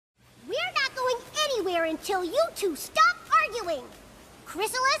there until you two stop arguing.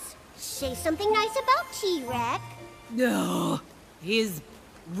 Chrysalis, say something nice about T-Rex. No, he's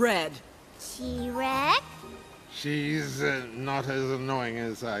red. T-Rex? She's not as annoying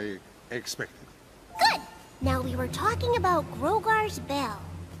as I expected. Good! Now we were talking about Grogar's bell.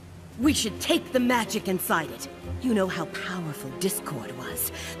 We should take the magic inside it. You know how powerful Discord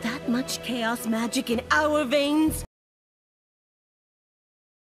was. That much chaos magic in our veins.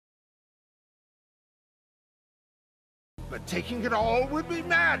 But taking it all would be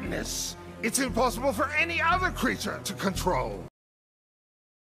madness. It's impossible for any other creature to control.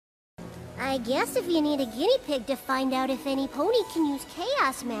 I guess if you need a guinea pig to find out if any pony can use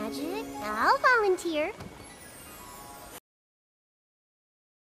chaos magic, I'll volunteer.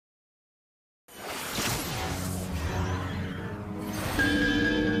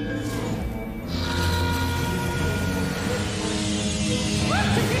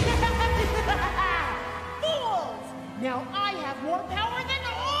 Fools! Now I have more power than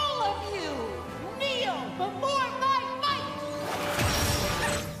all of you! Kneel before my might!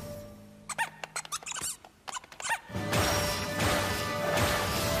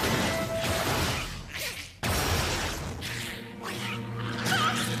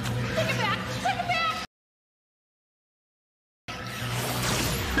 Take it back! Take it back!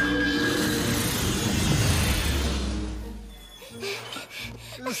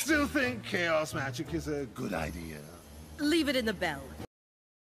 I still think chaos magic is a good idea. Leave it in the bell.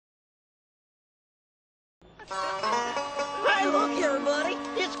 Hey, look, everybody!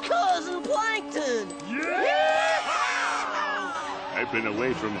 It's Cousin Plankton! Yeah! I've been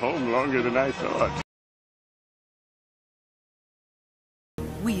away from home longer than I thought.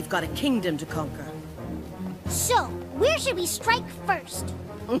 We've got a kingdom to conquer. So, where should we strike first?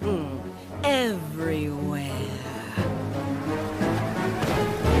 Everywhere.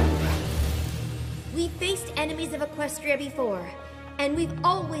 We've faced enemies of Equestria before, and we've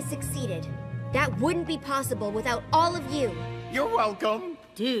always succeeded. That wouldn't be possible without all of you. You're welcome.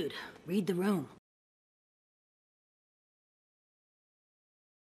 Dude, read the room.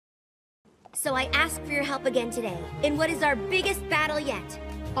 So I ask for your help again today, in what is our biggest battle yet.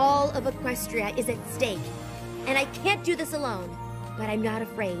 All of Equestria is at stake, and I can't do this alone, but I'm not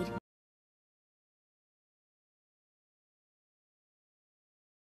afraid.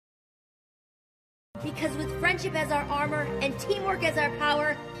 Because with friendship as our armor and teamwork as our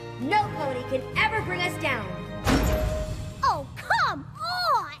power, no pony can ever bring us down. Oh, come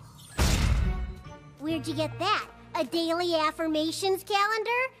on! Where'd you get that? A daily affirmations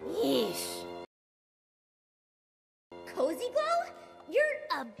calendar? Yeesh. Cozy Glow? You're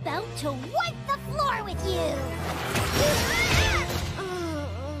About to wipe the floor with you!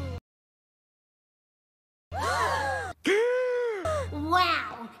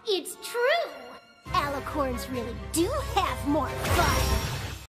 Wow, it's true! Alicorns really do have more fun!